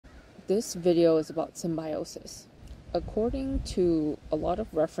This video is about symbiosis. According to a lot of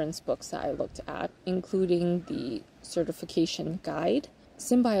reference books that I looked at, including the certification guide,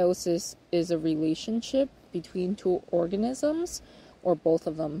 symbiosis is a relationship between two organisms or both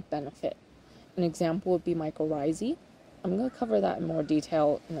of them benefit. An example would be mycorrhizae. I'm going to cover that in more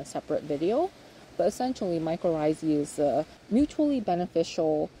detail in a separate video, but essentially mycorrhizae is a mutually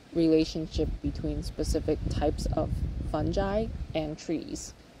beneficial relationship between specific types of fungi and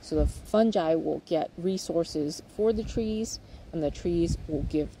trees. So the fungi will get resources for the trees, and the trees will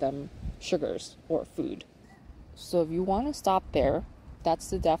give them sugars or food. So if you want to stop there, that's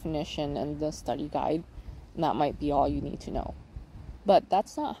the definition and the study guide, and that might be all you need to know. But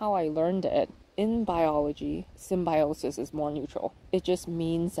that's not how I learned it. In biology, symbiosis is more neutral. It just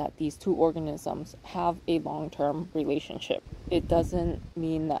means that these two organisms have a long-term relationship. It doesn't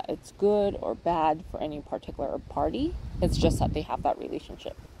mean that it's good or bad for any particular party. It's just that they have that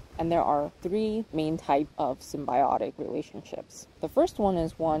relationship. And there are three main types of symbiotic relationships. The first one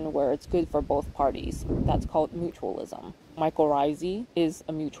is one where it's good for both parties. That's called mutualism. Mycorrhizae is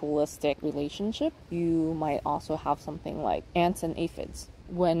a mutualistic relationship. You might also have something like ants and aphids.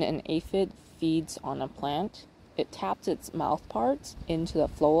 When an aphid feeds on a plant, it taps its mouth parts into the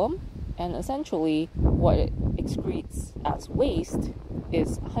phloem, and essentially what it excretes as waste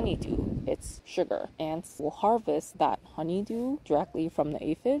is honeydew. It's sugar. Ants will harvest that honeydew directly from the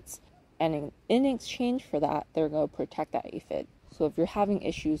aphids, and in exchange for that, they're going to protect that aphid. So if you're having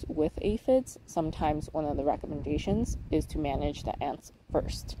issues with aphids, sometimes one of the recommendations is to manage the ants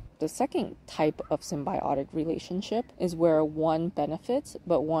first. The second type of symbiotic relationship is where one benefits,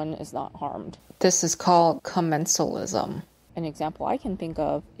 but one is not harmed. This is called Commensalism. An example I can think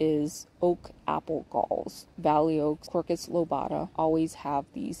of is oak apple galls. Valley oaks, Quercus lobata, always have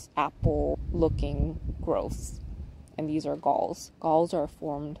these apple-looking growths, and these are galls. Galls are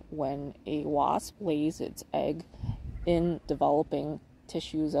formed when a wasp lays its egg in developing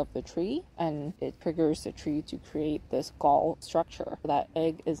tissues of the tree, and it triggers the tree to create this gall structure. That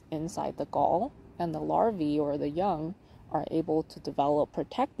egg is inside the gall, and the larvae or the young are able to develop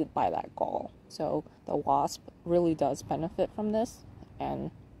protected by that gall. So the wasp really does benefit from this,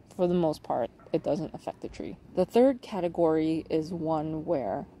 and for the most part, it doesn't affect the tree. The third category is one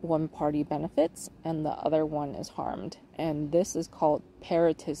where one party benefits and the other one is harmed, and this is called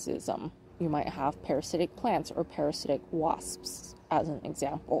parasitism. You might have parasitic plants or parasitic wasps as an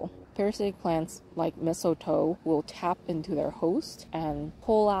example. Parasitic plants like mistletoe will tap into their host and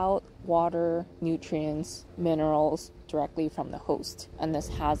pull out water, nutrients, minerals directly from the host. And this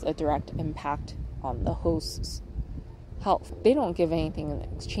has a direct impact on the host's health. They don't give anything in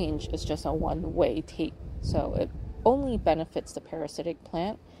exchange. It's just a one-way take. So it only benefits the parasitic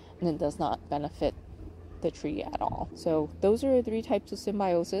plant, and it does not benefit the tree at all. So those are the three types of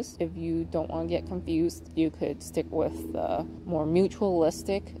symbiosis. If you don't want to get confused, you could stick with the more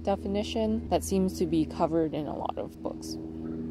mutualistic definition that seems to be covered in a lot of books.